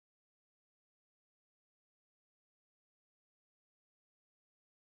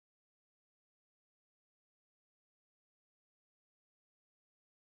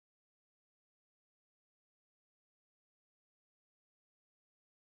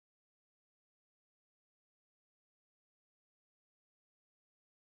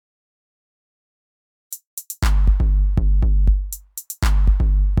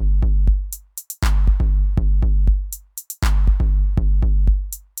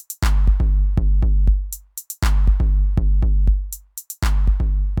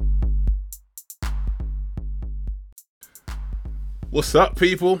What's up,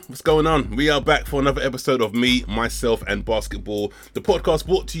 people? What's going on? We are back for another episode of Me, Myself and Basketball, the podcast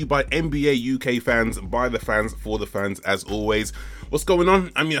brought to you by NBA UK fans, by the fans, for the fans, as always. What's going on?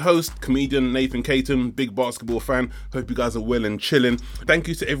 I'm your host, comedian Nathan Caton, big basketball fan. Hope you guys are well and chilling. Thank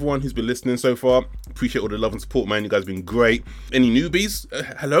you to everyone who's been listening so far. Appreciate all the love and support, man. You guys have been great. Any newbies?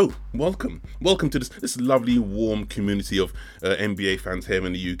 Hello. Welcome. Welcome to this lovely, warm community of NBA fans here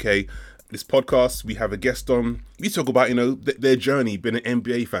in the UK. This podcast, we have a guest on. We talk about, their journey being an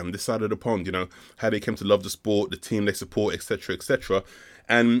NBA fan, this side of the pond, how they came to love the sport, the team they support, etc., etc.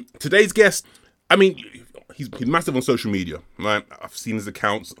 And today's guest, he's massive on social media, right? I've seen his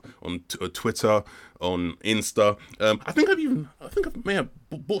accounts on Twitter, on Insta. I think I may have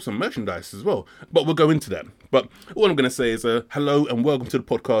bought some merchandise as well, but we'll go into that. But all I'm going to say is hello and welcome to the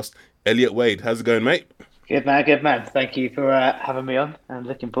podcast, Elliot Wade. How's it going, mate? Good man. Thank you for having me on. I'm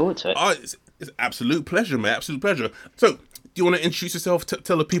looking forward to it. It's an absolute pleasure, mate. Absolute pleasure. So, do you want to introduce yourself?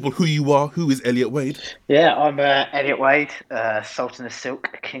 Tell the people who you are. Who is Elliot Wade? Yeah, I'm Elliot Wade, Sultan of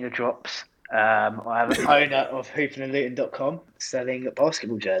Silk, King of Drops. I'm an owner of hoopinandluton.com, selling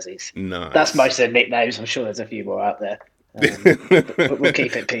basketball jerseys. Nice. That's most of the nicknames. I'm sure there's a few more out there. But we'll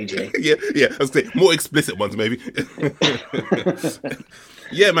keep it PG. Yeah. I was saying more explicit ones, maybe.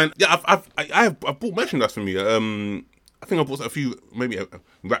 Yeah, man. Yeah, I've bought merchandise from you. I think I bought a few, maybe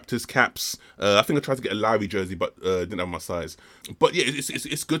Raptors caps. I think I tried to get a Lowry jersey, but didn't have my size. But yeah,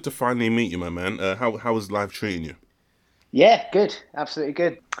 it's good to finally meet you, my man. How is life treating you? Yeah, good. Absolutely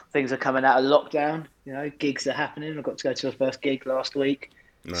good. Things are coming out of lockdown. Gigs are happening. I got to go to the first gig last week.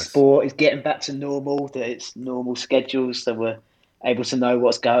 Nice. Sport is getting back to normal. That it's normal schedules, so we're able to know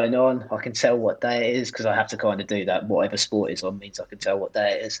what's going on. I can tell what day it is because I have to kind of do that. Whatever sport is on means I can tell what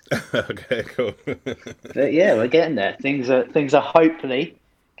day it is. Okay, cool. But yeah, we're getting there. Things are hopefully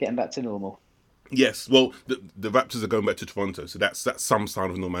getting back to normal. Yes, well, the Raptors are going back to Toronto, so that's some sign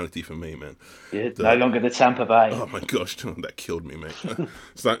of normality for me, man. Yeah, no longer the Tampa Bay. Oh my gosh, that killed me, mate.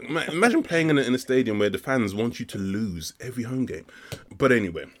 It's like, imagine playing in a stadium where the fans want you to lose every home game. But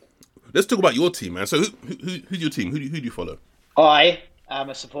anyway, let's talk about your team, man. So who's your team? Who do you follow? I am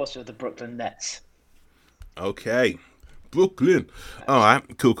a supporter of the Brooklyn Nets. Okay, Brooklyn. All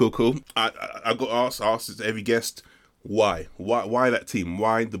right, cool. I got asked to every guest, why that team?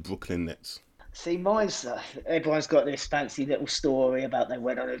 Why the Brooklyn Nets? See, everyone's got this fancy little story about they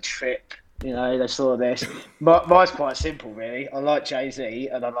went on a trip. They saw this. Mine's quite simple, really. I like Jay-Z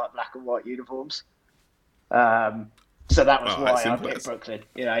and I like black and white uniforms. So that was why I picked Brooklyn.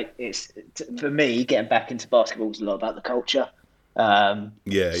 It's for me, getting back into basketball is a lot about the culture.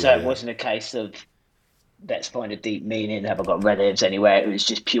 It wasn't a case of let's find a deep meaning. Have I got relatives anywhere? It was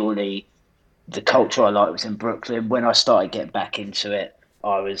just purely the culture I liked was in Brooklyn. When I started getting back into it,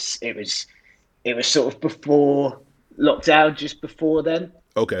 it was sort of before lockdown, just before then.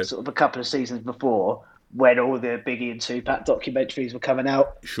 Okay. Sort of a couple of seasons before when all the Biggie and Tupac documentaries were coming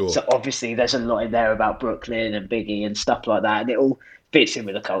out. Sure. So obviously there's a lot in there about Brooklyn and Biggie and stuff like that, and it all fits in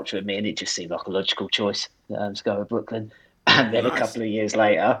with the culture of me, and it just seemed like a logical choice to go with Brooklyn. And then a couple of years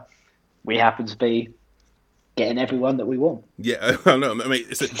later, we happen to be getting everyone that we want. Yeah, I know.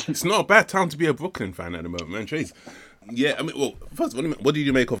 It's not a bad time to be a Brooklyn fan at the moment, man. Jeez. Yeah, well, first of all, what did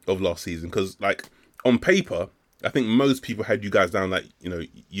you make of last season? Because, on paper, I think most people had you guys down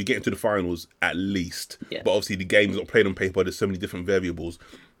you get into the finals at least. Yeah. But obviously the game's not played on paper. There's so many different variables.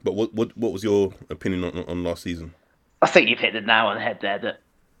 But what was your opinion on last season? I think you've hit the nail on the head there that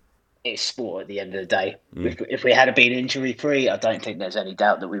it's sport at the end of the day. If we had been injury-free, I don't think there's any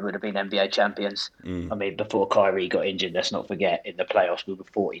doubt that we would have been NBA champions. Before Kyrie got injured, let's not forget, in the playoffs we were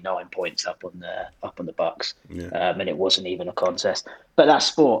 49 points up on the Bucks, and it wasn't even a contest. But that's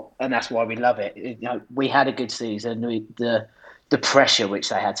sport, and that's why we love it. We had a good season. The pressure which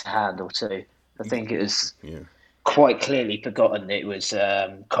they had to handle too. I think it was quite clearly forgotten. It was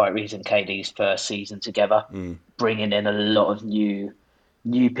Kyrie's and KD's first season together, bringing in a lot of new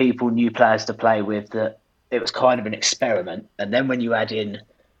people, new players to play with, that it was kind of an experiment. And then when you add in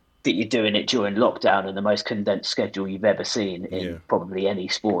that you're doing it during lockdown and the most condensed schedule you've ever seen in probably any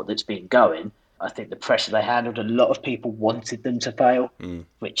sport that's been going, I think the pressure they handled, a lot of people wanted them to fail,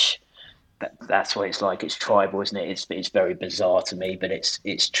 which that's what it's like. It's tribal, isn't it? It's very bizarre to me, but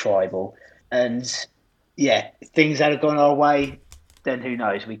it's tribal. And yeah, if things had gone our way, then who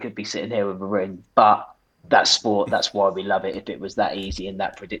knows? We could be sitting here with a ring. But that's sport. That's why we love it. If it was that easy and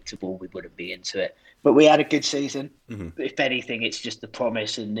that predictable, we wouldn't be into it. But we had a good season. If anything, it's just the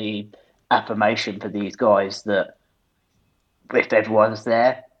promise and the affirmation for these guys that if everyone's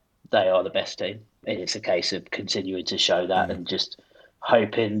there, they are the best team. And it's a case of continuing to show that and just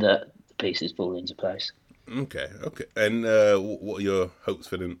hoping that the pieces fall into place. Okay. And what are your hopes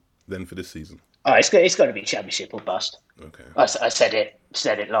for then for this season? Oh, it's got to be championship or bust. Okay. I said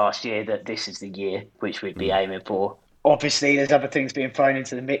it last year that this is the year which we'd be aiming for. Obviously, there's other things being thrown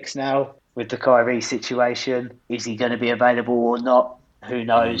into the mix now with the Kyrie situation. Is he going to be available or not? Who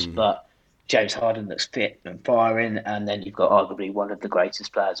knows? But James Harden looks fit and firing, and then you've got arguably one of the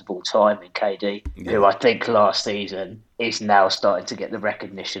greatest players of all time in KD, who Yeah. I think last season is now starting to get the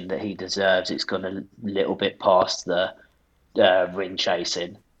recognition that he deserves. It's gone a little bit past the ring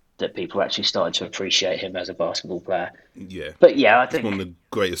chasing that people are actually starting to appreciate him as a basketball player. Yeah. But yeah, I He's one of think the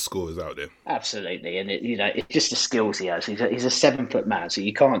greatest scorers out there. absolutely, and it's just the skills he has. He's a 7 foot man, so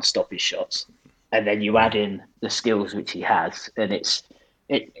you can't stop his shots. And then you add in the skills which he has, and it's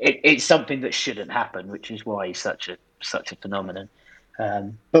something that shouldn't happen, which is why he's such a phenomenon.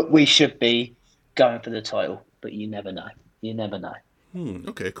 But we should be going for the title, but you never know. You never know.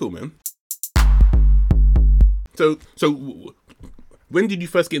 Okay, cool, man. So when did you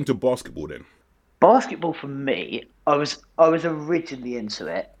first get into basketball then? Basketball for me, I was originally into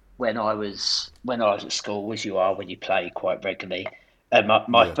it when I was at school, as you are when you play quite regularly. And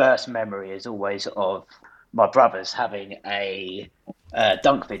my Yeah. first memory is always of my brothers having a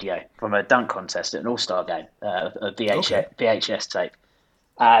dunk video from a dunk contest at an All-Star game, a Okay. VHS tape.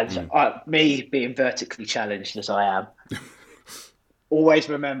 And me being vertically challenged as I am, always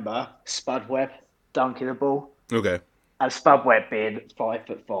remember Spud Webb dunking the ball, Okay. and Spud Webb being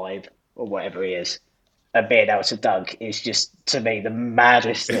 5'5" or whatever he is, and being able to dunk is just to me the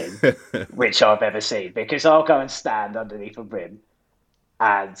maddest thing which I've ever seen, because I'll go and stand underneath a rim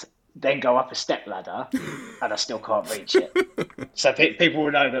and then go up a step ladder and I still can't reach it. So people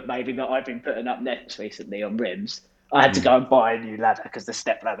will know that maybe that I've been putting up nets recently on rims. I had to go and buy a new ladder because the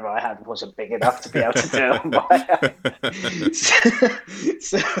step ladder I had wasn't big enough to be able to do it on my own.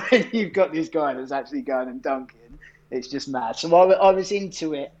 So when you've got this guy that's actually going and dunking, it's just mad. So I was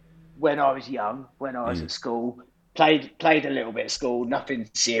into it when I was young, when I was at school. Played a little bit at school, nothing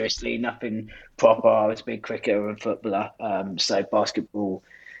seriously, nothing proper. I was a big cricketer and footballer, so basketball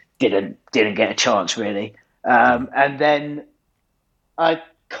didn't get a chance really. And then I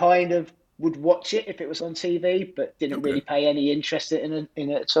kind of would watch it if it was on TV, but didn't Okay. really pay any interest in it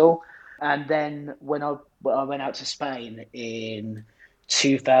at all. And then when I went out to Spain in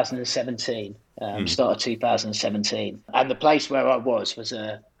 2017, start of 2017, and the place where I was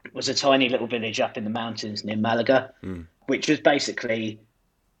a tiny little village up in the mountains near Malaga, which was basically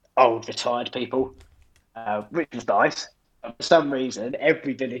old retired people, which was nice. For some reason,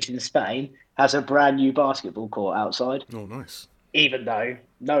 every village in Spain has a brand new basketball court outside, Oh, nice. even though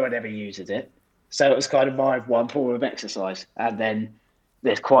no one ever uses it. So it was kind of my one form of exercise. And then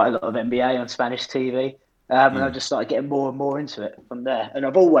there's quite a lot of NBA on Spanish TV. And I just started getting more and more into it from there. And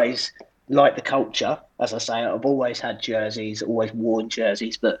I've always liked the culture. As I say, I've always had jerseys, always worn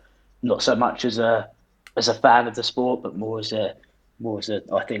jerseys, but not so much as a fan of the sport, but more as a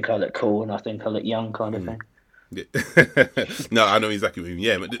I think I look cool and I think I look young kind of thing. Yeah. No, I know exactly what you mean.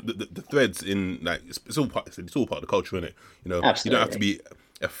 Yeah, but the threads in like it's all part of the culture, isn't it? You don't have to Absolutely. be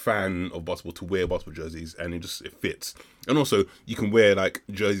a fan of basketball to wear basketball jerseys, and it fits. And also, you can wear like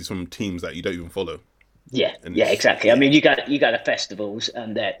jerseys from teams that you don't even follow, Yeah, and yeah, it's exactly. I mean, you go to festivals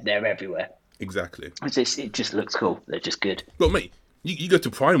and they're everywhere. exactly. It just looks cool. They're just good. But mate, you go to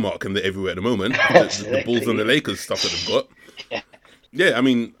Primark and they're everywhere at the moment. The Bulls and the Absolutely. Lakers stuff that they've got. Yeah. Yeah, I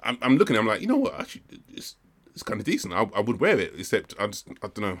mean, I'm looking. I'm like, you know what? Actually, it's kind of decent. I would wear it, except I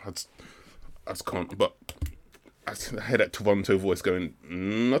don't know. I just can't. But I hear that Toronto voice going,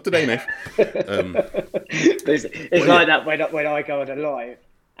 not today, Nath. It's But yeah, like that when I go on a live,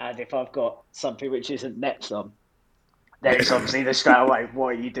 and if I've got something which isn't Nets on, then it's obviously the straight away. What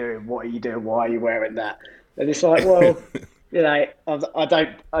are you doing? What are you doing? Why are you wearing that? And it's like, well,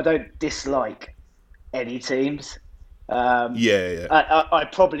 I don't dislike any teams. Um, yeah. I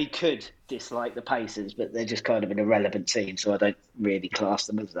probably could dislike the Pacers, but they're just kind of an irrelevant team, so I don't really class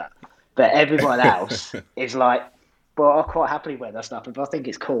them as that. But everyone else is like, well, I'll quite happily wear that stuff. If I think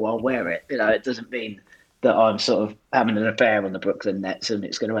it's cool, I'll wear it. It doesn't mean that I'm sort of having an affair on the Brooklyn Nets and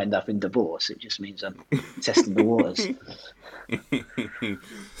it's going to end up in divorce. It just means I'm testing the waters.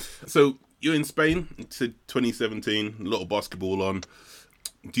 So you're in Spain. It's 2017. A lot of basketball on.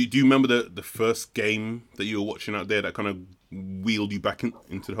 Do you remember the first game that you were watching out there that kind of wheeled you back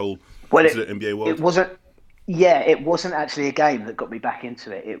into the whole Well, into the NBA it world? wasn't. Yeah, it wasn't actually a game that got me back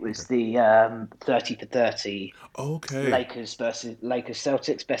into it. It was the 30 for 30 Okay. Lakers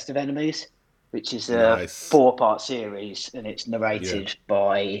Celtics best of enemies, which is a Nice. 4-part series, and it's Yeah. narrated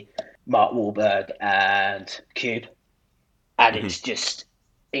by Mark Wahlberg and Cube, and it's just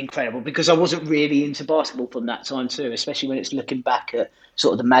incredible because I wasn't really into basketball from that time too, especially when it's looking back at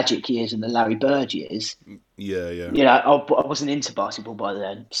sort of the Magic years and the Larry Bird years. Yeah, yeah. I wasn't into basketball by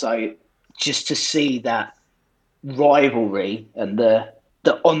then. So just to see that rivalry and the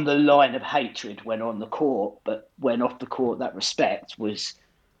on the line of hatred when on the court, but when off the court, that respect was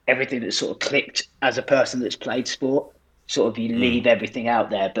everything that sort of clicked as a person that's played sport. Sort of you leave everything out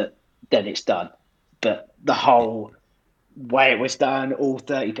there, but then it's done. But the whole way it was done, all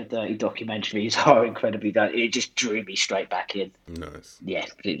 30 for 30 documentaries are incredibly done. It just drew me straight back in. Nice. Yeah,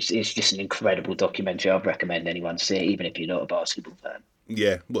 it's just an incredible documentary. I'd recommend anyone see it, even if you're not a basketball fan.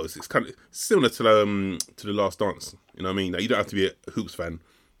 Yeah, well, it's kind of similar to the Last Dance. You know what I mean? Like, you don't have to be a Hoops fan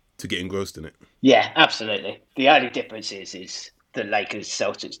to get engrossed in it. Yeah, absolutely. The only difference is the Lakers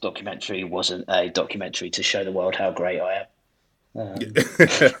Celtics documentary wasn't a documentary to show the world how great I am.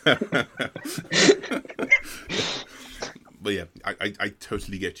 But yeah, I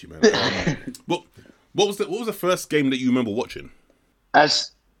totally get you, man. What was the first game that you remember watching?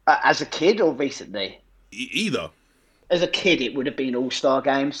 As a kid or recently? Either. As a kid, it would have been All-Star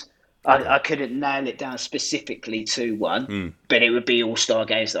games. I couldn't nail it down specifically to one, but it would be All-Star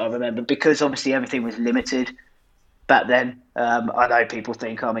games that I remember because obviously everything was limited back then. I know people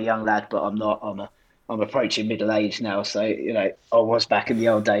think I'm a young lad, but I'm not. I'm approaching middle age now, so I was back in the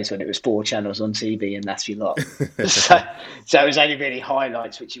old days when it was 4 channels on TV and that's your lot. so it was only really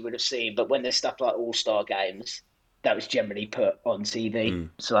highlights which you would have seen. But when there's stuff like All-Star games, that was generally put on TV.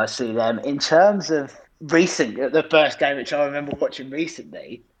 So I see them. In terms of recent, the first game which I remember watching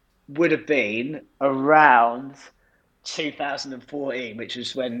recently would have been around 2014, which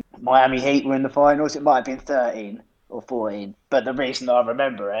was when Miami Heat were in the finals. It might have been 13 or 14. But the reason I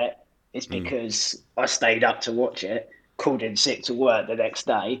remember it is because I stayed up to watch it, called in sick to work the next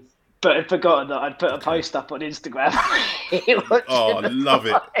day, but had forgotten that I'd put a post up on Instagram. Oh, love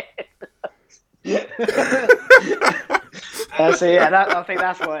it. So yeah, I think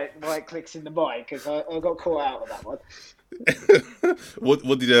that's why it clicks in the mind because I got caught out on that one.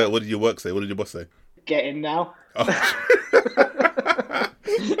 What did your work say? What did your boss say? Get in now. Oh.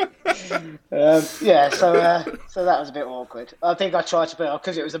 Yeah, so that was a bit awkward. I think I tried to put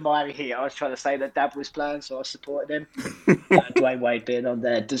because it was a Miami Heat. I was trying to say that Dad was playing, so I supported him. Dwayne Wade being on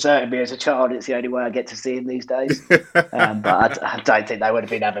there deserted me as a child. It's the only way I get to see him these days. But I don't think they would have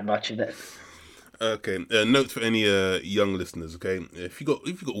been having much of it. Okay. Note for any young listeners. Okay, if you got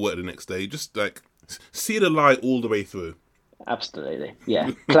work the next day, just like see the light all the way through. Absolutely,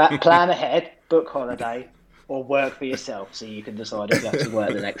 yeah. Plan ahead, book holiday, or work for yourself so you can decide if you have to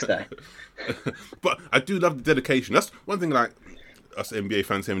work the next day. But I do love the dedication. That's one thing, like us NBA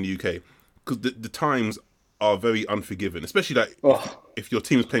fans here in the UK, because the times are very unforgiving, especially like if your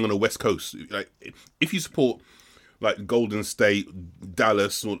team is playing on the West Coast. Like if you support like Golden State,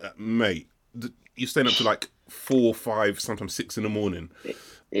 Dallas, or mate, you're staying up to like 4, 5, sometimes 6 in the morning.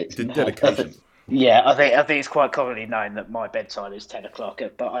 It's the dedication. Yeah, I think it's quite commonly known that my bedtime is 10 o'clock,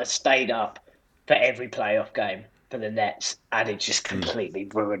 but I stayed up for every playoff game for the Nets, and it just completely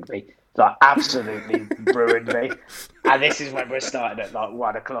ruined me. Like, absolutely ruined me. And this is when we're starting at like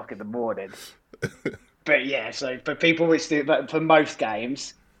 1 o'clock in the morning. But yeah, so for people which do, but for most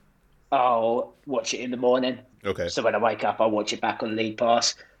games, I'll watch it in the morning. Okay. So when I wake up, I'll watch it back on League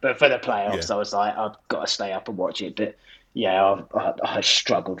Pass. But for the playoffs, I was like, I've got to stay up and watch it. But yeah, I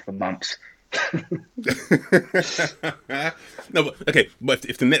struggled for months. No, but okay. But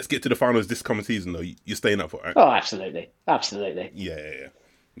if the Nets get to the finals this coming season, though, you're staying up for it, right? Oh, absolutely.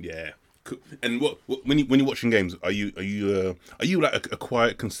 Yeah. Cool. And what when you're watching games, are you like a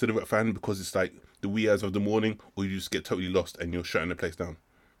quiet, considerate fan because it's like the wee hours of the morning, or you just get totally lost and you're shutting the place down?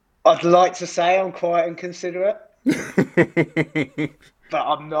 I'd like to say I'm quiet and considerate, but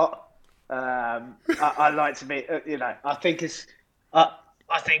I'm not. I like to be, I think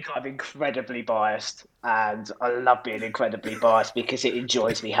I think I'm incredibly biased, and I love being incredibly biased because it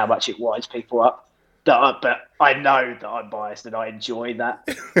enjoys me how much it winds people up. But I know that I'm biased and I enjoy that.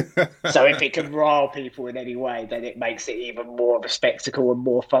 So if it can rile people in any way, then it makes it even more of a spectacle and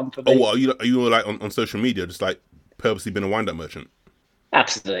more fun for me. Oh, what, are you like on social media, just like purposely been a wind-up merchant?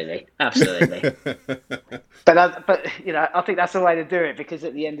 Absolutely. But I think that's the way to do it because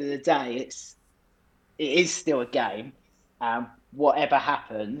at the end of the day, it is still a game. Whatever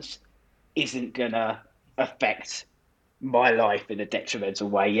happens isn't gonna affect my life in a detrimental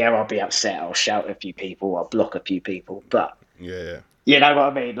way. Yeah, I'll be upset. I'll shout at a few people. I'll block a few people. But yeah, you know what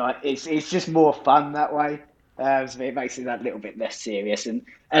I mean. Like it's just more fun that way. So it makes it that little bit less serious. And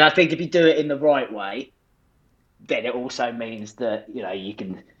I think if you do it in the right way, then it also means that you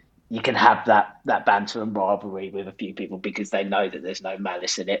can you can have that banter and rivalry with a few people because they know that there's no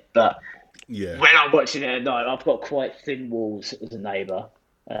malice in it. But Yeah. when I'm watching it at night, I've got quite thin walls as a neighbour.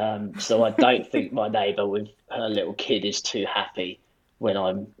 So I don't think my neighbour with her little kid is too happy when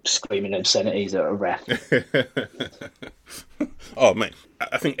I'm screaming obscenities at a ref. Oh man,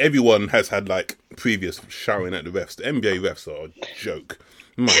 I think everyone has had like previous shouting at the refs. The NBA refs are a joke.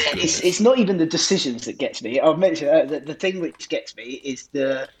 My goodness. It's not even the decisions that gets me. I've mentioned the thing which gets me is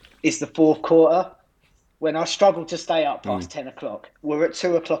the fourth quarter when I struggle to stay up past 10 o'clock. We're at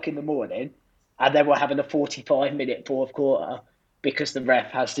 2 o'clock in the morning, and then we're having a 45-minute fourth quarter because the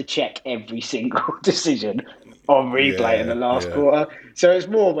ref has to check every single decision on replay in the last quarter. So it's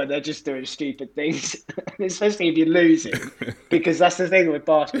more when they're just doing stupid things, especially if you're losing, because that's the thing with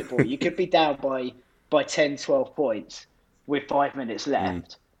basketball. You could be down by 10, 12 points with 5 minutes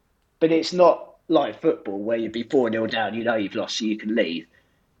left, but it's not like football where you'd be 4-0 down, you know you've lost, so you can leave.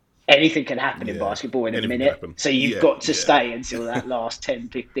 Anything can happen in basketball in a minute. So you've got to stay until that last 10,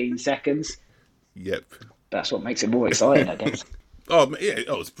 15 seconds. Yep. That's what makes it more exciting, I guess.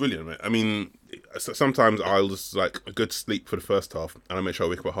 It's brilliant, man. I mean, sometimes I'll just like go to sleep for the first half and I make sure I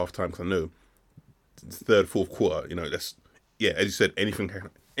wake up at half time because I know third, fourth quarter, as you said, anything can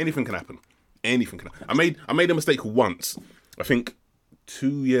happen. Anything can happen. I made a mistake once. I think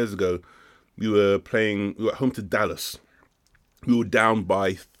 2 years ago, we were at home to Dallas. We were down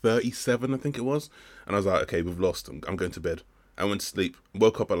by 37, I think it was. And I was like, okay, we've lost. I'm going to bed. I went to sleep,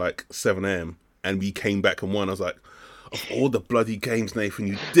 woke up at like 7 a.m. and we came back and won. I was like, of all the bloody games, Nathan,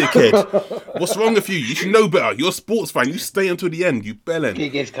 you dickhead. What's wrong with you? You should know better. You're a sports fan. You stay until the end, you bellend.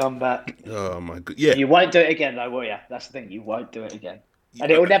 Biggest comeback. Oh, my God. Yeah. You won't do it again, though, will you? That's the thing. You won't do it again.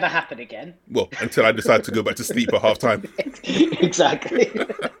 And it will never happen again. Well, until I decide to go back to sleep at half time. Exactly.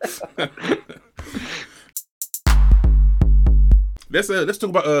 Let's talk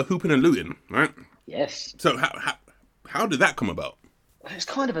about hooping and looting, right? Yes. So how did that come about? It's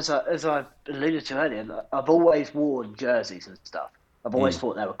kind of as I alluded to earlier. Like, I've always worn jerseys and stuff. I've always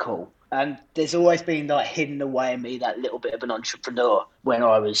thought they were cool, and there's always been like hidden away in me that little bit of an entrepreneur. When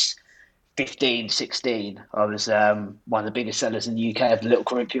I was 15, 16, I was one of the biggest sellers in the UK of the Little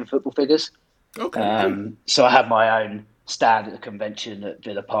Corinthian football figures. Okay. So I had my own stand at the convention at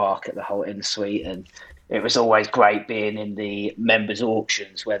Villa Park at the Holt Suite, and it was always great being in the members'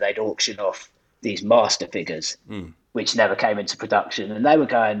 auctions where they'd auction off these master figures, which never came into production. And they were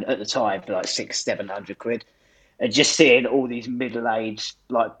going at the time for like 600-700 quid. And just seeing all these middle-aged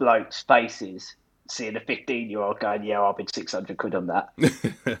like blokes' faces, seeing a 15-year-old going, yeah, I'll bid 600 quid on that,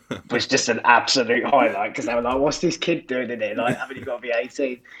 was just an absolute highlight because they were like, what's this kid doing in it? Like, haven't you got to be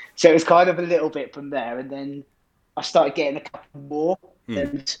 18? So it was kind of a little bit from there. And then I started getting a couple more.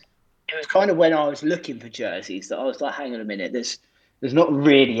 And it was kind of when I was looking for jerseys that I was like, hang on a minute, there's not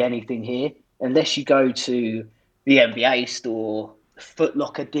really anything here. Unless you go to the NBA store, Foot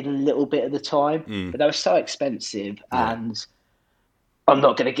Locker did a little bit at the time, but they were so expensive. Yeah. And I'm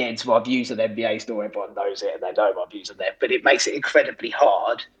not going to get into my views on the NBA store. Everyone knows it and they know my views on that. But it makes it incredibly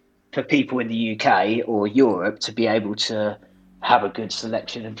hard for people in the UK or Europe to be able to have a good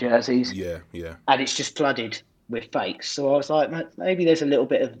selection of jerseys. Yeah. And it's just flooded with fakes. So I was like, maybe there's a little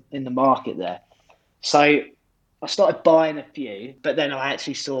bit in the market there. So I started buying a few, but then I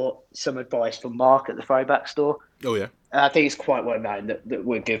actually saw some advice from Mark at the Throwback store. Oh, yeah. And I think it's quite well known that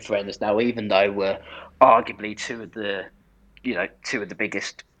we're good friends now, even though we're arguably two of the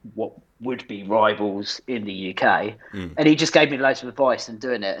biggest, what would be rivals in the UK. And he just gave me loads of advice in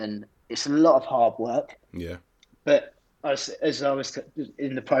doing it. And it's a lot of hard work. Yeah. But as I was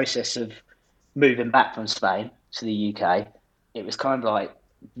in the process of moving back from Spain to the UK, it was kind of like,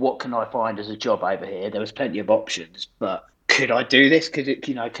 what can I find as a job over here? There was plenty of options, but could I do this? Could it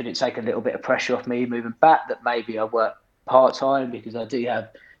take a little bit of pressure off me moving back that maybe I work part-time because I do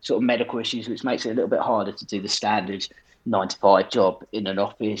have sort of medical issues, which makes it a little bit harder to do the standard 9-to-5 job in an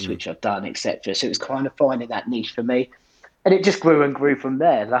office, which I've done, etc. So it was kind of finding that niche for me. And it just grew and grew from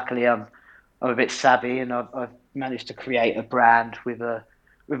there. Luckily, I'm a bit savvy and I've managed to create a brand with a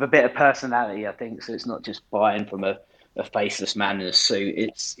bit of personality, I think. So it's not just buying from a faceless man in a suit.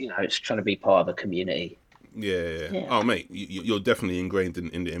 It's trying to be part of a community. Yeah. Oh, mate, you're definitely ingrained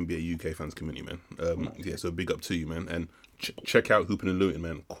in the NBA UK fans community, man. So big up to you, man. And check out Hooping and Looting,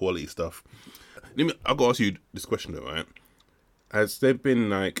 man. Quality stuff. I've got to ask you this question, though, right? Has there been,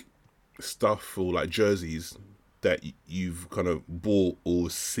 like, stuff or, like, jerseys that you've kind of bought or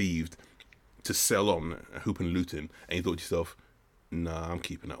received to sell on Hooping and Looting, and you thought to yourself, nah, I'm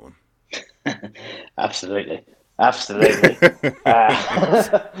keeping that one? Absolutely. That's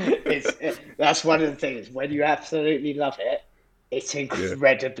one of the things. When you absolutely love it, it's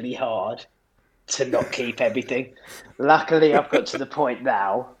incredibly hard to not keep everything. Luckily, I've got to the point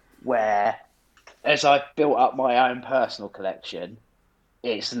now where, as I've built up my own personal collection,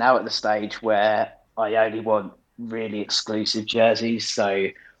 it's now at the stage where I only want really exclusive jerseys, so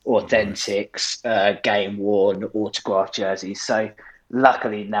authentics, game worn, autographed jerseys. So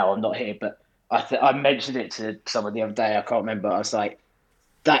luckily now I'm not here, but I mentioned it to someone the other day. I can't remember. I was like,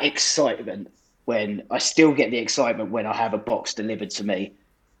 that excitement when I still get the excitement when I have a box delivered to me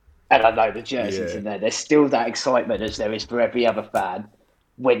and I know the jerseys in there. There's still that excitement as there is for every other fan.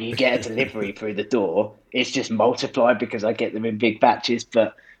 When you get a delivery through the door, it's just multiplied because I get them in big batches.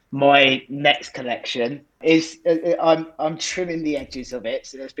 But my next collection is I'm trimming the edges of it,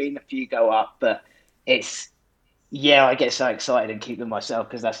 so there's been a few go up, but it's I get so excited and keep them myself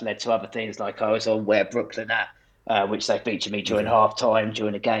because that's led to other things. Like I was on Where Brooklyn At, which they featured me during half time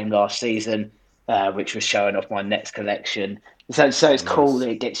during a game last season, which was showing off my next collection. So it's cool that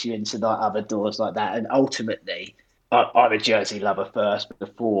it gets you into like other doors like that. And ultimately, I'm a jersey lover first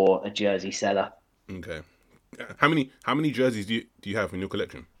before a jersey seller. Okay. How many jerseys do you have in your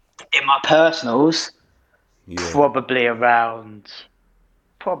collection? In my personals, probably around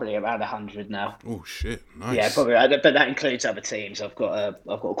 100 now. Oh shit! Nice. Yeah, probably. But that includes other teams. I've got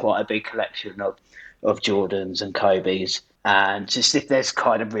quite a big collection of Jordans and Kobe's, and just if there's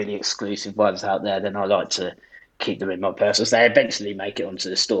kind of really exclusive ones out there, then I like to keep them in my personals. They eventually make it onto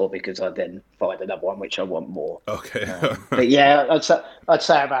the store because I then find another one which I want more. Okay. But yeah, I'd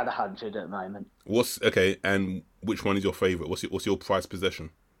say around 100 at the moment. And which one is your favourite? What's your prized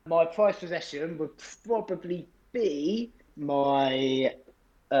possession? My prized possession would probably be my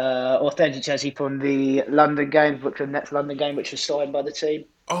authentic jersey from the London game, Brooklyn Nets London game, which was signed by the team.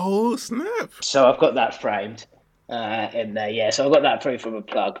 Oh, snap. So I've got that framed in there, yeah. So I've got that proof from a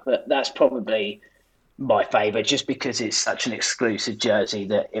plug, but that's probably my favourite just because it's such an exclusive jersey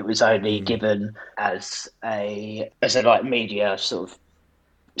that it was only given as a like media sort of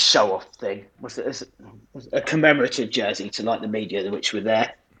show off thing. Was a commemorative jersey to like the media which were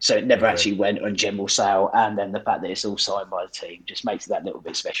there. So it never actually went on general sale, and then the fact that it's all signed by the team just makes it that little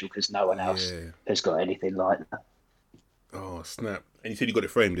bit special because no one else has got anything like that. Oh, snap. And you said you got it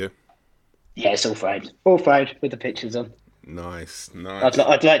framed, yeah? Yeah, it's all framed. All framed with the pictures on. Nice. I'd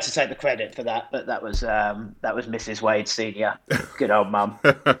like to take the credit for that, but that was Mrs. Wade Senior. Good old mum.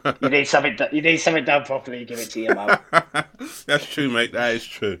 You need something done properly. Give it to your mum. That's true, mate. That is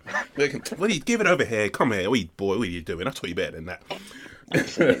true. Give it over here. Come here, wee boy. What are you doing? I taught you better than that.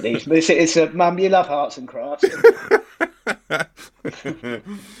 Absolutely. It's a mum. You love arts and crafts.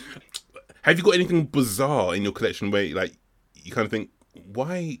 Have you got anything bizarre in your collection where like you kind of think,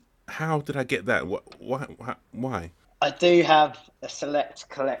 why? How did I get that? Why? I do have a select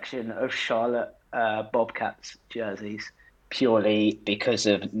collection of Charlotte Bobcats jerseys purely because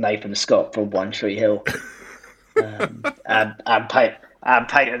of Nathan Scott from One Tree Hill and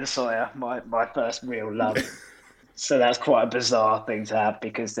Peyton Sawyer, my first real love. So that's quite a bizarre thing to have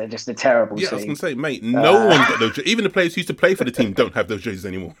because they're just a terrible team. Yeah, I was going to say, mate, no one's got those. Even the players who used to play for the team don't have those jerseys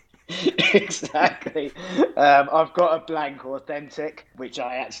anymore. Exactly. I've got a blank authentic, which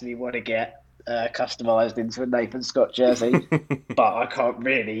I actually want to get customised into a Nathan Scott jersey, but I can't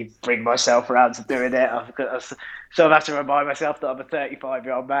really bring myself around to doing it. So I have to remind myself that I'm a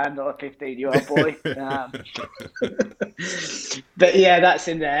 35-year-old man, not a 15-year-old boy. But yeah, that's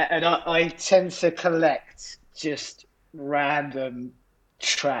in there. And I tend to collect just random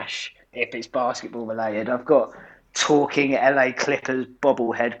trash if it's basketball related. I've got talking LA Clippers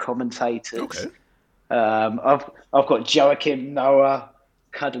bobblehead commentators. Okay. I've got Joakim Noah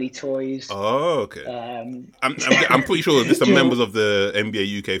cuddly toys. Oh, okay. I'm pretty sure there's some members of the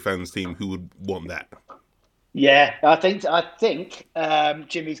NBA UK fans team who would want that. Yeah, I think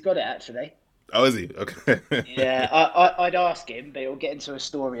Jimmy's got it actually. Oh, is he? Okay. Yeah, I'd ask him, but he'll get into a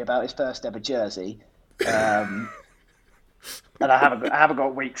story about his first ever jersey. And I haven't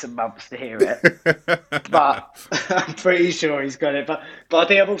got weeks and months to hear it, but I'm pretty sure he's got it. But I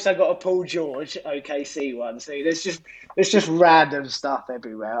think I've also got a Paul George OKC one. So there's just random stuff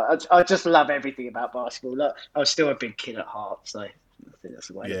everywhere. I just love everything about basketball. Look, I'm still a big kid at heart, so I think that's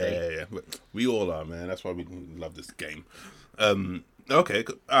the way to be. Yeah. We all are, man. That's why we love this game. Okay,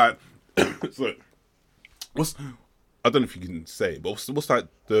 all right. So, I don't know if you can say it, but what's like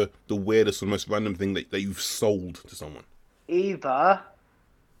the weirdest or most random thing that you've sold to someone? Either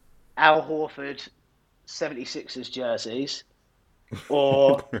Al Horford 76ers jerseys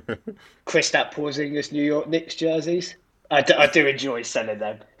or Kristaps Porzingis New York Knicks jerseys. I do enjoy selling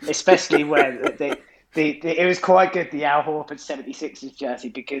them, especially when it was quite good, the Al Horford 76ers jersey,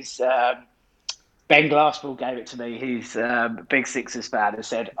 because Ben Glasspool gave it to me. He's a big Sixers fan and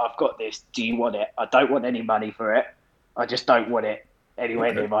said, "I've got this. Do you want it? I don't want any money for it. I just don't want it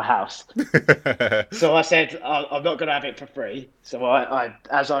anywhere near my house." So I said, "I'm not going to have it for free." So I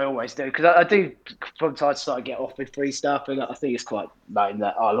as I always do, because I do from time to time get off with free stuff, and I think it's quite known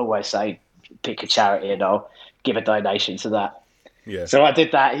that I'll always say, pick a charity and I'll give a donation to that. Yeah. So I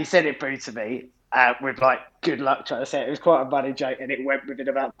did that. He sent it through to me with like, "Good luck trying to say it." It was quite a funny joke, and it went within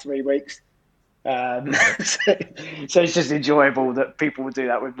about 3 weeks. So it's just enjoyable that people would do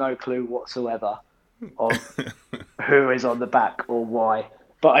that with no clue whatsoever of who is on the back or why.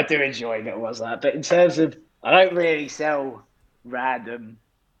 But I do enjoy little ones like that. But in terms of, I don't really sell random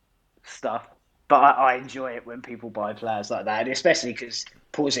stuff, but I enjoy it when people buy players like that, and especially because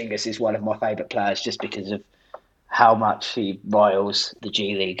Porzingis is one of my favourite players just because of how much he riles the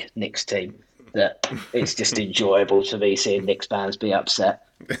G League Knicks team. That it's just enjoyable to me seeing Knicks fans be upset.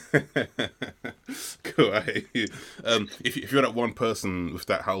 Cool. I hear you. If you're that one person with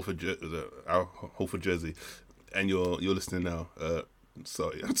that Halford jersey, and you're listening now,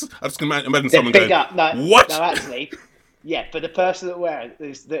 sorry, I just can imagine someone big going, up. No, "What?" No, actually, yeah. For the person that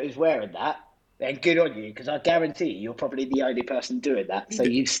is wearing that, then good on you, because I guarantee you're probably the only person doing that. So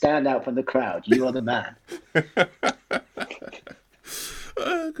you stand out from the crowd. You are the man.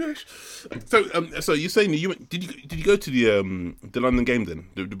 Oh gosh. So you're saying you went? Did you go to the London game then?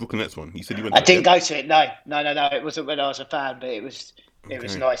 The Brooklyn Nets one? You said you went. I didn't go to it. No. It wasn't when I was a fan, but it was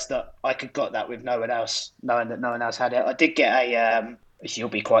Okay. nice that I could got that with no one else, knowing that no one else had it. I did get a. You'll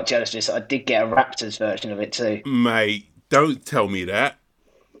be quite jealous of this. I did get a Raptors version of it too. Mate, don't tell me that.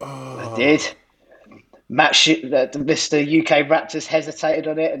 I did. Mr. UK Raptors hesitated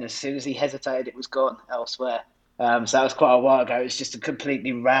on it, and as soon as he hesitated, it was gone elsewhere. So that was quite a while ago. It was just a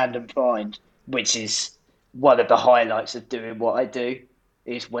completely random find, which is one of the highlights of doing what I do,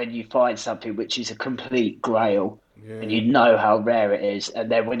 is when you find something which is a complete grail, and you know how rare it is, and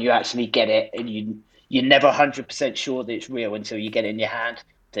then when you actually get it, and you're never 100% sure that it's real until you get it in your hand.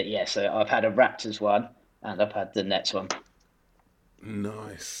 That so I've had a Raptors one, and I've had the Nets one.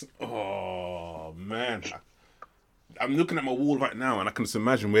 Nice. Oh man, I'm looking at my wall right now, and I can just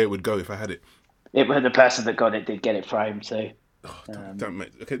imagine where it would go if I had it. The person that got it did get it framed too. Oh, don't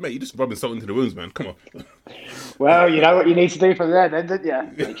mate. Okay, mate, you're just rubbing salt into the wounds, man. Come on. Well, you know what you need to do from there, then, don't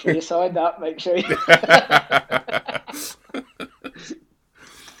you? Make sure you signed up. Make sure you.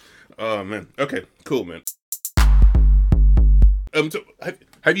 Oh man. Okay. Cool, man. So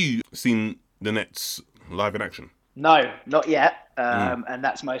have you seen the Nets live in action? No, not yet. And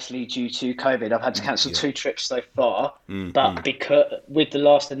that's mostly due to COVID. I've had to cancel 2 trips so far, but because with the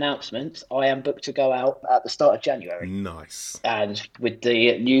last announcement, I am booked to go out at the start of January. Nice. And with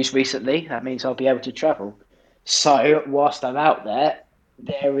the news recently, that means I'll be able to travel. So whilst I'm out there,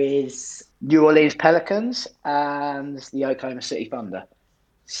 there is New Orleans Pelicans and the Oklahoma City Thunder.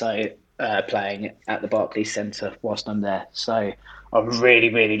 So playing at the Barclays Center whilst I'm there. So I'm really,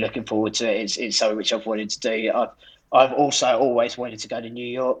 really looking forward to it. It's something which I've wanted to do. I've also always wanted to go to New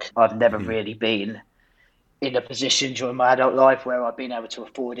York. I've never really been in a position during my adult life where I've been able to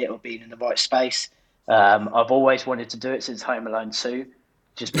afford it or been in the right space. I've always wanted to do it since Home Alone 2,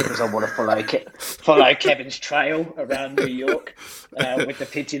 just because I want to follow Kevin's trail around New York with the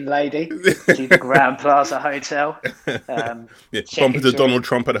pigeon lady to the Grand Plaza Hotel. Bump into Donald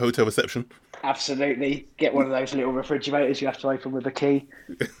Trump at a hotel reception. Absolutely. Get one of those little refrigerators you have to open with a key.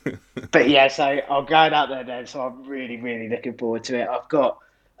 But so I'm going out there then, so I'm really, really looking forward to it. I've got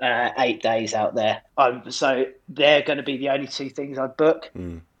 8 days out there. So they're going to be the only 2 things I book.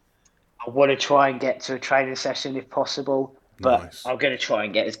 I want to try and get to a training session if possible, but Nice. I'm going to try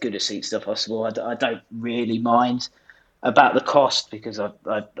and get as good a seats as possible. I don't really mind about the cost because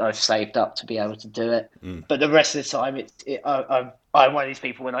I've saved up to be able to do it. But the rest of the time, I'm one of these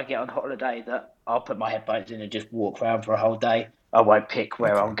people when I get on holiday that I'll put my headphones in and just walk around for a whole day. I won't pick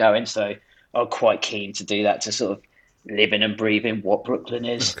where I'm going, so I'm quite keen to do that, to sort of live in and breathe in what Brooklyn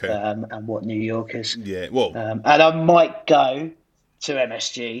is and what New York is. Yeah. Well. And I might go to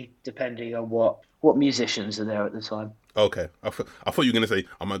MSG depending on what musicians are there at the time. Okay. I thought you were going to say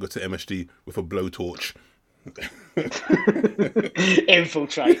I might go to MSG with a blowtorch.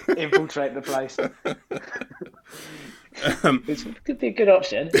 infiltrate the place. It could be a good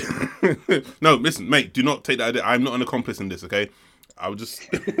option. No, listen, mate. Do not take that idea. I'm not an accomplice in this. Okay, I was just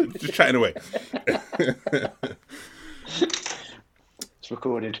chatting away. It's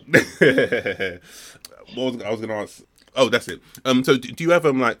recorded. I was going to ask? Oh, that's it. So do you have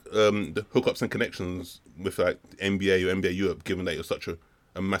the hookups and connections with like NBA or NBA Europe? Given that you're such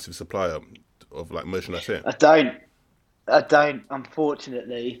a massive supplier of like merchandise here. I don't.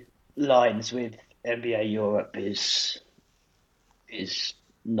 Unfortunately, lines with NBA Europe is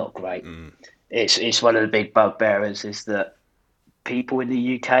not great. It's one of the big bugbearers is that people in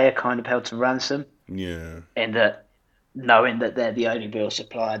the UK are kind of held to ransom Yeah. in that knowing that they're the only real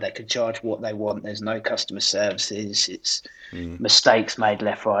supplier, they can charge what they want. There's no customer services. It's mistakes made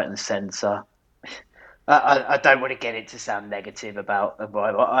left, right, and centre. I don't want to get it to sound negative about a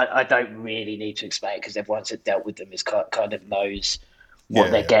rival. I don't really need to explain it because everyone that's dealt with them is kind of knows what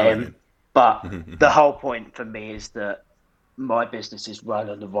Yeah, they're yeah, I know what getting. But the whole point for me is that my business is run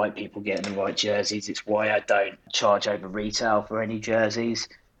on the right people getting the right jerseys. It's why I don't charge over retail for any jerseys.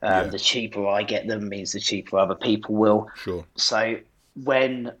 Yeah, The cheaper I get them means the cheaper other people will. sure. So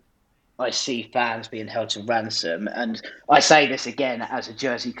when I see fans being held to ransom, and I say this again as a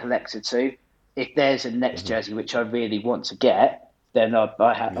jersey collector too, if there's a next jersey which I really want to get, then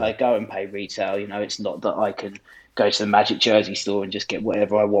I go and pay retail. You know, it's not that I can go to the Magic Jersey store and just get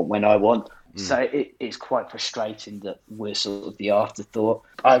whatever I want when I want. So it's quite frustrating that we're sort of the afterthought.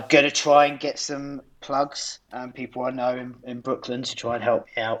 I'm going to try and get some plugs and people I know in Brooklyn to try and help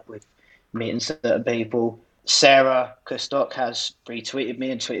me out with meeting certain people. Sarah Kustok has retweeted me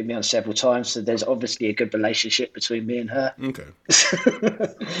and tweeted me on several times, so there's obviously a good relationship between me and her. Okay.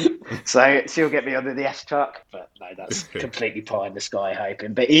 So she'll get me under the S truck, but no, that's completely pie in the sky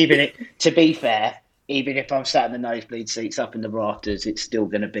hoping. But to be fair, even if I'm sat in the nosebleed seats up in the rafters, it's still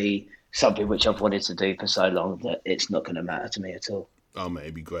going to be something which I've wanted to do for so long that it's not going to matter to me at all. Oh man,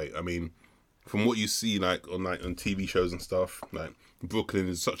 it'd be great. I mean, from what you see on TV shows and stuff, like Brooklyn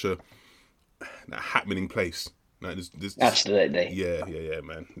is such a happening place. Like, there's Absolutely. Yeah,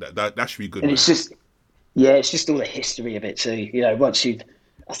 man. That should be good. And Man. it's just all the history of it too. You know,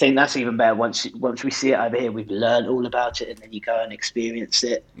 I think that's even better. Once we see it over here, we've learned all about it, and then you go and experience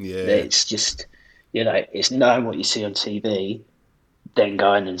it. Yeah. It's just, it's knowing what you see on TV, then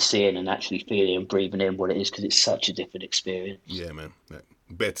going and seeing and actually feeling and breathing in what it is because it's such a different experience. Yeah, man. Like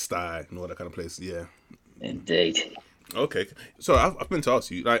Bed-Stuy and all that kind of place. Yeah. Indeed. Okay. So I've meant to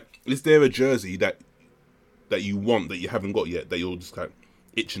ask you, like, is there a jersey that you want that you haven't got yet that you're just kind of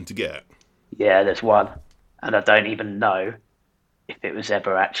itching to get? Yeah, there's one, and I don't even know if it was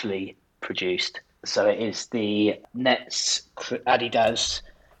ever actually produced. So it is the Nets Adidas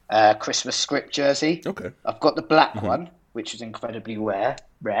Christmas script jersey. Okay. I've got the black one, which is incredibly rare,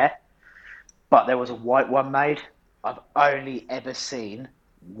 but there was a white one made. I've only ever seen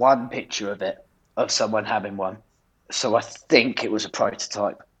one picture of it, of someone having one. So I think it was a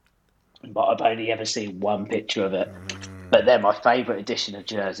prototype, but I've only ever seen one picture of it. But they're my favourite edition of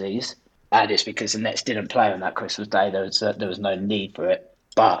jerseys, and it's because the Nets didn't play on that Christmas Day. There was no need for it.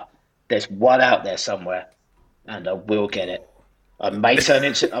 But there's one out there somewhere, and I will get it. I may turn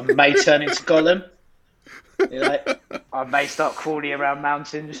into Gollum. I may start crawling around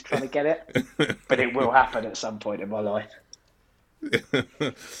mountains trying to get it, but it will happen at some point in my life.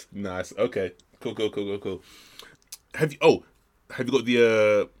 Nice. Okay. Cool. Have you got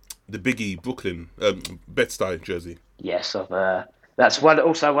the Biggie Brooklyn Bed-Stuy jersey? Yes, that's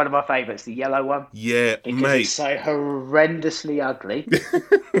also one of my favourites, the yellow one. Yeah, because mate. It's so horrendously ugly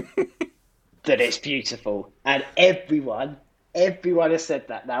that it's beautiful, and everyone has said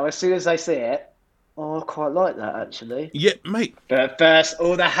that now. As soon as they see it, I quite like that actually. Yeah, mate. But at first,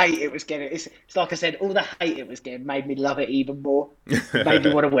 all the hate it was getting, it's like I said, all the hate it was getting made me love it even more. Made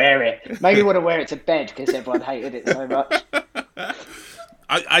me want to wear it. Made me want to wear it to bed because everyone hated it so much.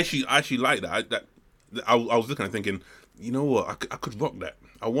 I actually like that. I was looking and thinking, you know what, I could rock that.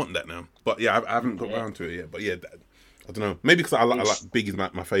 I want that now. But yeah, I haven't got around to it yet. But yeah, I don't know. Maybe because I like Biggie's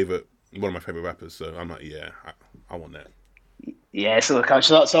my favorite, one of my favorite rappers. So I'm like, yeah, I want that. Yeah, it's all comes.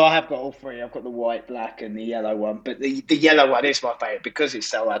 So I have got all three. I've got the white, black, and the yellow one. But the yellow one is my favourite because it's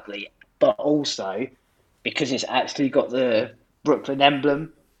so ugly, but also because it's actually got the Brooklyn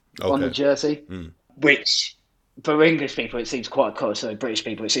emblem on the jersey, which for English people it seems quite cool. So British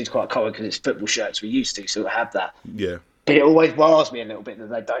people it seems quite cool because it's football shirts we used to sort of have that. Yeah. But it always riles me a little bit that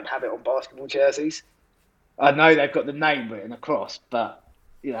they don't have it on basketball jerseys. I know they've got the name written across, but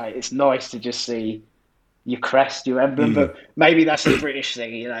it's nice to just see your crest, your emblem, but maybe that's a British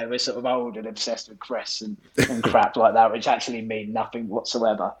thing, we're sort of old and obsessed with crests and crap like that, which actually mean nothing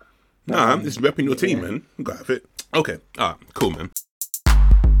whatsoever. Nah, it's repping your team, man. You got it. Okay, cool, man.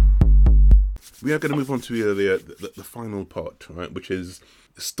 We are going to move on to the final part, right, which is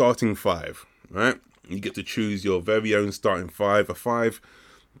starting five, right? You get to choose your very own starting five, a five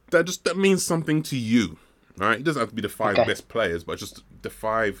that means something to you. Right, it doesn't have to be the five best players, but just the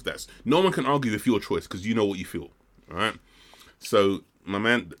five no one can argue with your choice because you know what you feel. All right, so my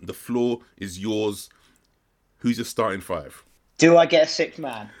man, the floor is yours. Who's your starting five? Do I get a sixth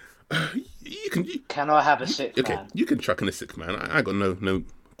man? You can. Can I have a sixth Okay, man? you can chuck in a sixth man. I got no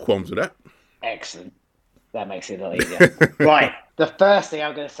qualms with that. Excellent. That makes it a lot easier. Right. The first thing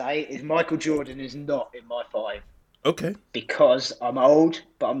I'm going to say is Michael Jordan is not in my five Okay. because I'm old,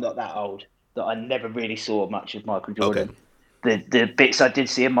 but I'm not that old. That I never really saw much of Michael Okay. Jordan. The bits I did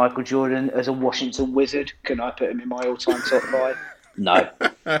see of Michael Jordan as a Washington Wizard, can I put him in my all-time top five? No.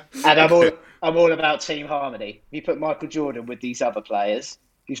 And Okay. I'm all about team harmony. If you put Michael Jordan with these other players,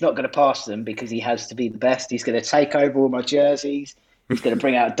 he's not going to pass them because he has to be the best. He's going to take over all my jerseys. He's going to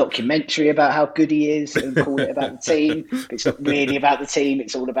bring out a documentary about how good he is and call it about the team. But it's not really about the team.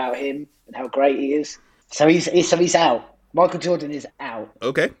 It's all about him and how great he is. So he's out. Michael Jordan is out.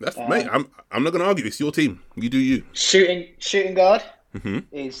 Okay. That's mate. I'm not gonna argue. It's your team. You do you. Shooting guard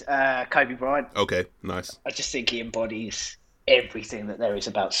is Kobe Bryant. Okay. Nice. I just think he embodies everything that there is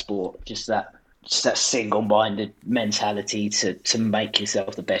about sport. Just that single-minded mentality to make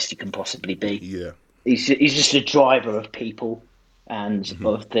yourself the best you can possibly be. Yeah. He's just a driver of people and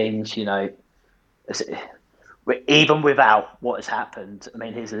of things. Even without what has happened, I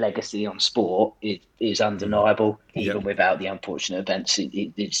mean, his legacy on sport is undeniable. Even Yep. without the unfortunate events,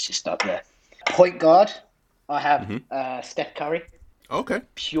 it's just up there. Point guard, I have Steph Curry Okay.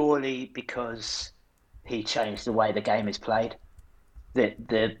 purely because he changed the way the game is played.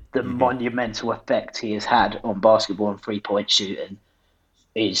 The monumental effect he has had on basketball and 3-point shooting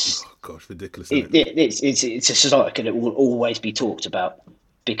is Oh, gosh, ridiculous. Isn't it? it's a society and it will always be talked about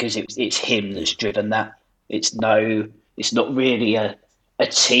because it's him that's driven that. It's not really a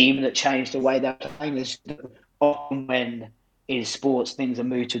team that changed the way they're playing. There's often when in sports things are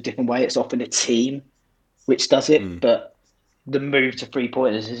moved to a different way, it's often a team which does it, but the move to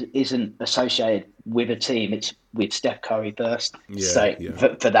 3-pointers isn't associated with a team. It's with Steph Curry first. Yeah. So Yeah.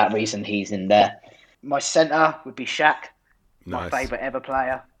 for that reason, he's in there. My centre would be Shaq, my Nice. favourite ever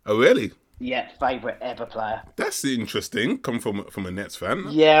player. Oh, really? Yeah, favourite ever player. That's interesting. Come from a Nets fan.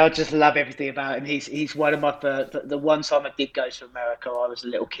 Yeah, I just love everything about him. He's one of my first. The one time I did go to America, I was a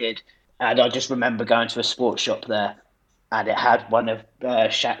little kid, and I just remember going to a sports shop there, and it had one of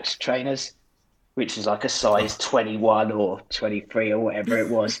Shaq's trainers, which was like a size 21 or 23 or whatever it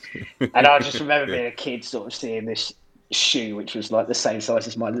was. And I just remember Yeah. being a kid, sort of seeing this shoe, which was like the same size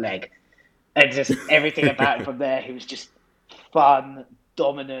as my leg, and just everything about him from there. He was just fun,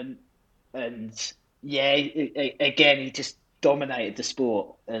 dominant, and yeah, again, he just dominated the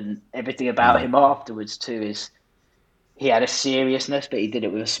sport. And everything about him afterwards too is he had a seriousness, but he did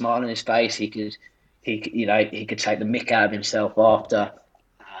it with a smile on his face. He could take the mick out of himself after.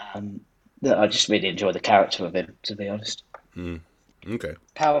 Um, I just really enjoy the character of him, to be honest. Okay.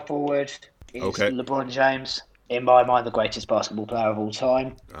 Power forward is Okay. LeBron James. In my mind, the greatest basketball player of all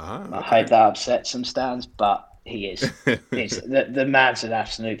time. Ah. I Okay. hope that upsets some stands, but he is. The man's an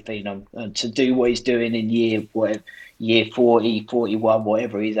absolute phenom. And to do what he's doing in year 40, 41,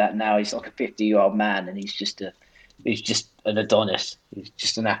 whatever he's at now, he's like a 50-year-old man, and he's just an Adonis. He's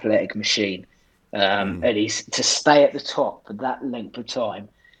just an athletic machine. And he's to stay at the top for that length of time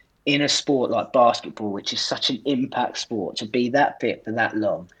in a sport like basketball, which is such an impact sport, to be that fit for that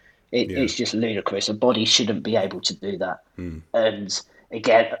long, it's just ludicrous. A body shouldn't be able to do that. And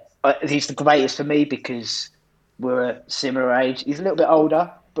again, he's the greatest for me because we're a similar age. He's a little bit older,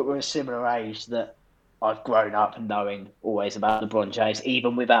 but we're a similar age that I've grown up knowing always about LeBron James.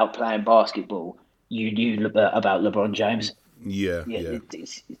 Even without playing basketball, you knew about LeBron James. Yeah. Yeah, Yeah.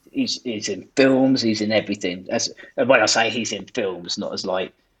 he's in films, he's in everything. And when I say he's in films, not as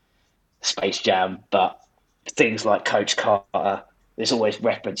like Space Jam, but things like Coach Carter, there's always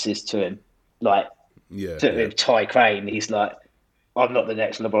references to him. Like Yeah. to Ty Crane, he's like, I'm not the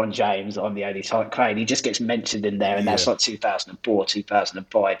next LeBron James, I'm the only Ty Crane. He just gets mentioned in there, and that's like 2004,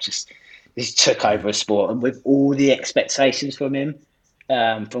 2005. Just he took over a sport, and with all the expectations from him,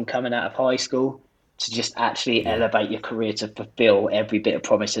 from coming out of high school, to just actually elevate your career to fulfill every bit of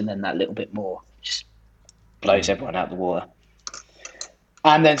promise and then that little bit more, just blows everyone out of the water.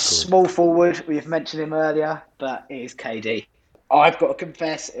 And then small forward, we've mentioned him earlier, but it is KD. I've got to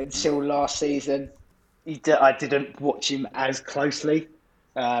confess, until last season, I didn't watch him as closely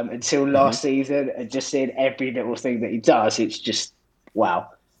until last season, and just seeing every little thing that he does, it's just wow.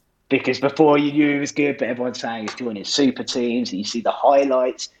 Because before you knew he was good, but everyone's saying he's joining super teams, and you see the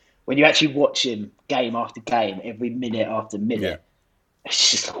highlights. When you actually watch him game after game, every minute after minute,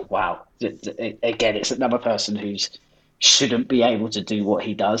 it's just like, wow. Again, it's another person who shouldn't be able to do what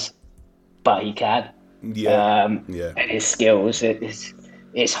he does, but he can. Yeah. And his skills,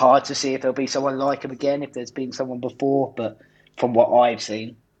 it's hard to see if there'll be someone like him again, if there's been someone before, but from what I've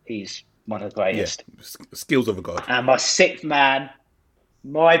seen, he's one of the greatest. Skills of a god. And my sixth man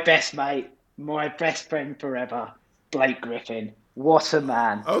My best mate, my best friend forever, Blake Griffin. What a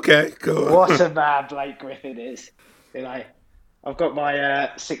man. Okay, cool. What a man Blake Griffin is. You know, I've got my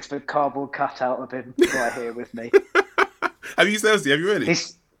 6-foot cardboard cutout of him right here with me. Have you seriously? Have you really?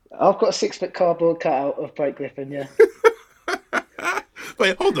 I've got a 6-foot cardboard cutout of Blake Griffin, yeah.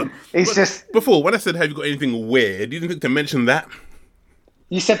 Wait, hold on. He's just... Before, when I said, have you got anything weird, you didn't think to mention that?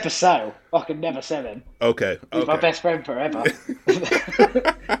 You said for sale. I could never sell him. Okay. He's my best friend forever.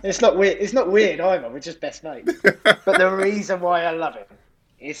 It's not weird. It's not weird either. We're just best mates. But the reason why I love him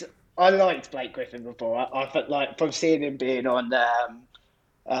is I liked Blake Griffin before. I felt like from seeing him being on,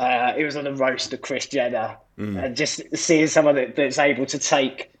 he was on the roast of Kris Jenner, and just seeing someone that's able to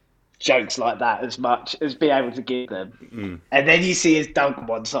take jokes like that as much as be able to give them. And then you see his dunk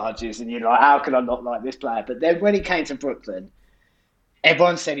montages, and you're like, how can I not like this player? But then when he came to Brooklyn,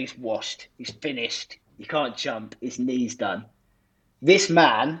 everyone said he's washed, he's finished, he can't jump, his knee's done. This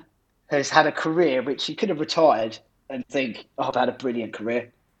man has had a career which he could have retired and think, oh, I've had a brilliant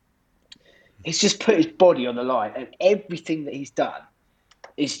career. He's just put his body on the line, and everything that he's done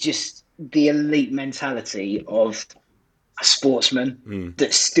is just the elite mentality of a sportsman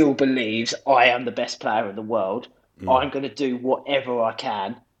that still believes I am the best player in the world. I'm going to do whatever I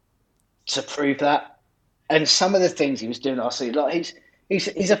can to prove that. And some of the things he was doing last season, like he's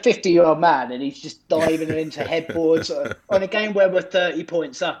a 50-year-old man, and he's just diving into headboards on a game where we're 30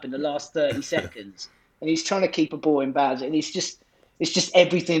 points up in the last 30 seconds, and he's trying to keep a ball in bounds, and it's just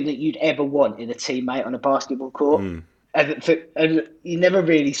everything that you'd ever want in a teammate on a basketball court. And you never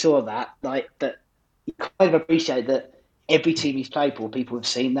really saw that. Like that, you kind of appreciate that every team he's played for, people have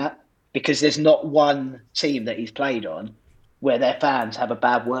seen that, because there's not one team that he's played on where their fans have a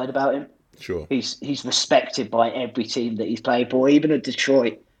bad word about him. Sure. He's respected by every team that he's played for, even at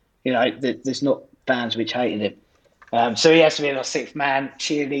Detroit. You know, there's not fans which hated him. So he has to be a sixth man,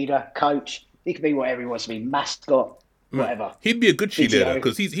 cheerleader, coach. He can be whatever he wants to be, mascot, whatever. He'd be a good cheerleader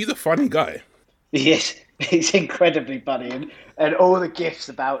because he's a funny guy. Yes, he's incredibly funny, and all the gifs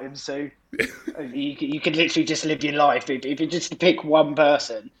about him. So you could literally just live your life if you just pick one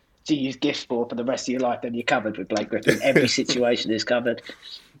person to use gifs for the rest of your life. Then you're covered with Blake Griffin. Every situation is covered.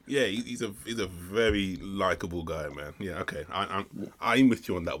 Yeah, he's a very likable guy, man. Yeah, okay, I'm with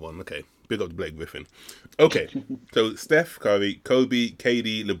you on that one. Okay, big up to Blake Griffin. Okay, so Steph Curry, Kobe,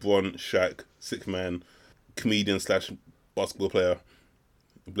 KD, LeBron, Shaq, sixth man, comedian / basketball player,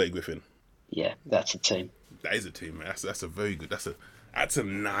 Blake Griffin. Yeah, that's a team. That is a team, man. That's a very good. That's a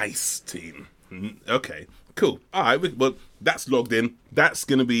nice team. Okay, cool. All right, well, that's logged in. That's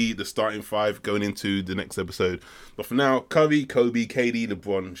going to be the starting five going into the next episode. But for now, Curry, Kobe, KD,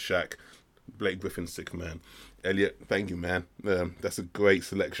 LeBron, Shaq, Blake Griffin, sixth man. Elliot, thank you, man. That's a great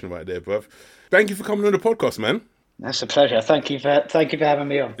selection right there, bruv. Thank you for coming on the podcast, man. That's a pleasure. Thank you for having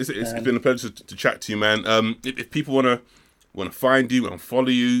me on. It's been a pleasure to chat to you, man. If people want to find you and follow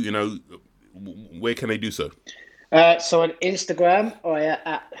you, you know, where can they do so? So on Instagram, I am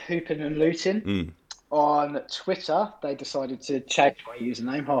at Hoopin' and Luton. On Twitter, they decided to change my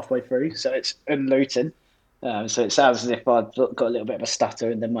username halfway through, so it's Luton. So it sounds as if I've got a little bit of a stutter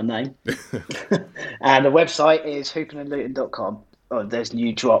in my name. And the website is hoopinandluton.com. There's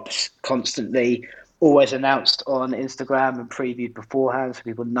new drops constantly, always announced on Instagram and previewed beforehand, so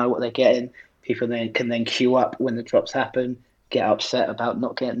people know what they're getting. People can then queue up when the drops happen, get upset about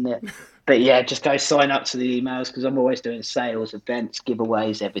not getting it. But yeah, just go sign up to the emails, because I'm always doing sales, events,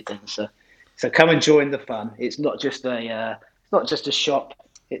 giveaways, everything. So come and join the fun. It's not just a shop.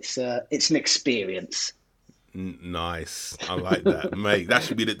 It's an experience. Nice, I like that, mate. That's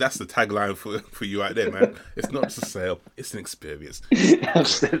the tagline for you right there, man. It's not just a sale; it's an experience.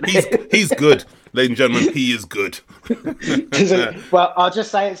 Absolutely. He's good, ladies and gentlemen. He is good. Well, I'll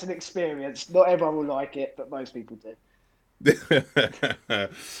just say it's an experience. Not everyone will like it, but most people do.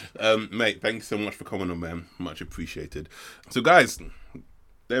 Mate, thank you so much for coming on, man. Much appreciated. So, guys,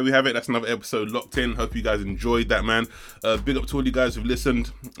 there we have it. That's another episode locked in. Hope you guys enjoyed that, man. Big up to all you guys who've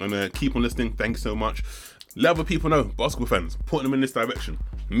listened, and keep on listening. Thank you so much. Let other people know, basketball fans, put them in this direction.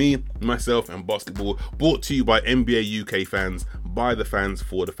 Me, myself, and basketball, brought to you by NBA UK fans, by the fans,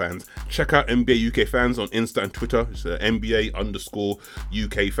 for the fans. Check out NBA UK fans on Insta and Twitter. It's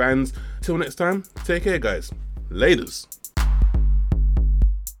NBA_UK fans. Till next time, take care, guys. Laters.